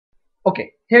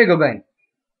Okay, here we go again.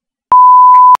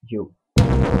 You.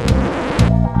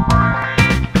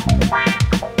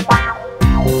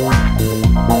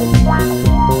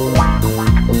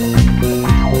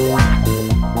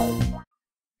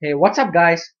 Hey, what's up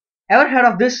guys? Ever heard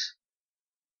of this?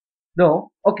 No?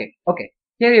 Okay.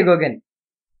 Here you go again.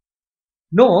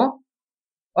 No?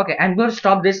 Okay, I'm going to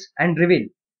stop this and reveal.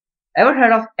 Ever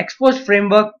heard of Xposed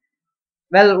framework?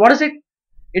 Well, what is it?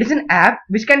 It is an app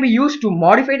which can be used to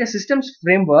modify the system's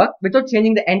framework without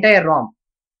changing the entire ROM.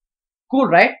 Cool,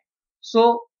 right?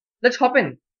 So, let's hop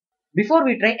in. Before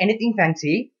we try anything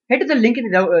fancy, head to the link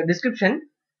in the description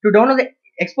to download the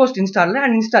Xposed installer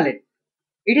and install it.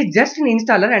 It is just an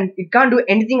installer and it can't do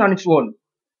anything on its own.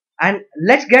 And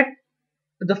let's get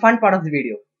to the fun part of the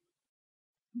video.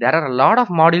 There are a lot of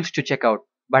modules to check out,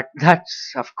 but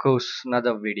that's of course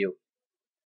another video.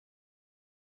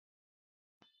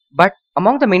 But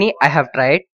among the many I have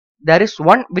tried, there is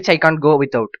one which I can't go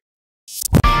without.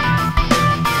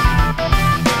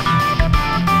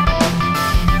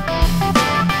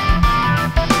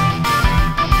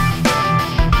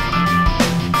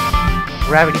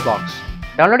 Gravitybox.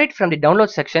 Download it from the download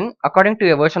section according to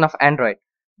your version of Android.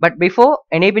 But before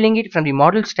enabling it from the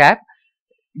modules tab,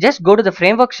 just go to the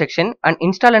framework section and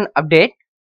install an update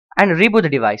and reboot the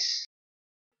device.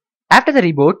 After the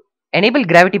reboot, enable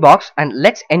Gravitybox and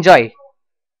let's enjoy.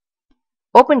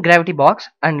 Open Gravitybox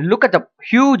and look at the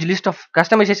huge list of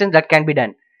customizations that can be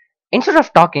done. Instead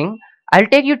of talking, I'll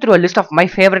take you through a list of my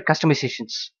favorite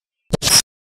customizations.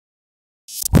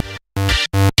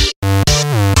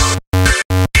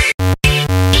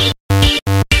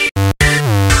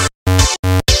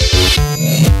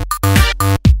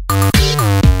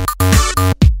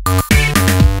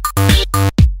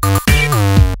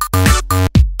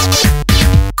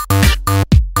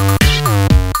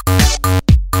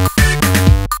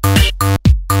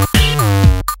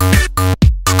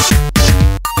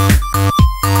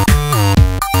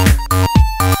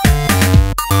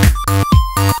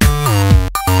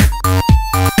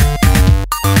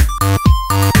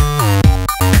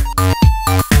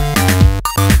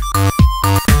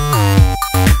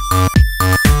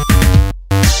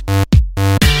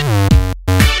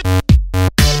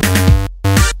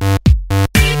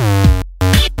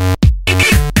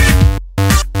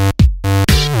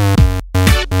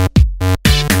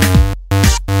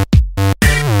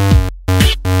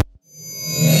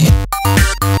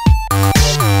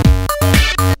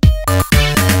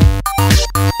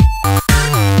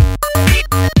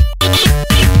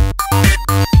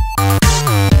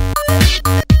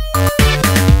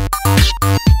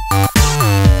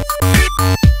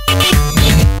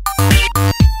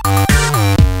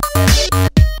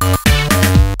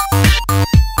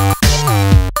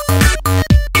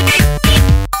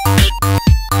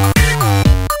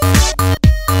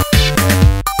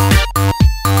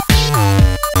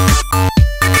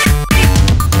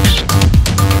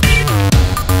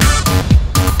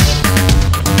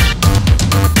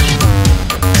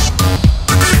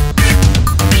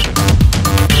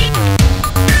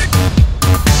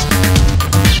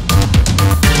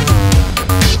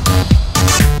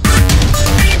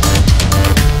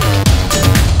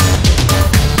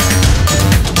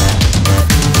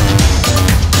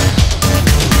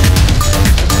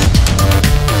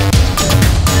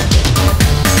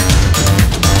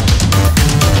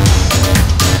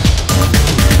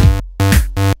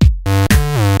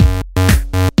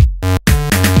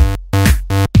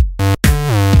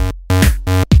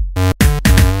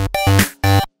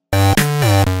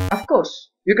 Of course,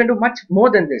 you can do much more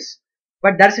than this,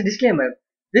 but there's a disclaimer.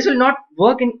 This will not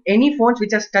work in any phones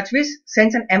which has TouchWiz,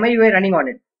 Sense and MIUI running on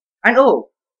it. And oh,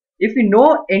 if you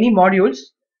know any modules,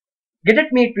 get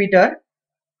at me at Twitter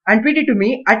and tweet it to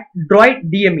me at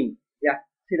droiddme. Yeah,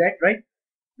 see that, right?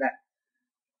 That.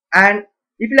 And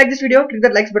if you like this video, click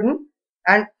that likes button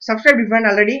and subscribe if you haven't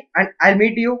already, and I'll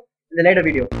meet you in the later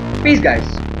video. Peace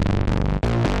guys.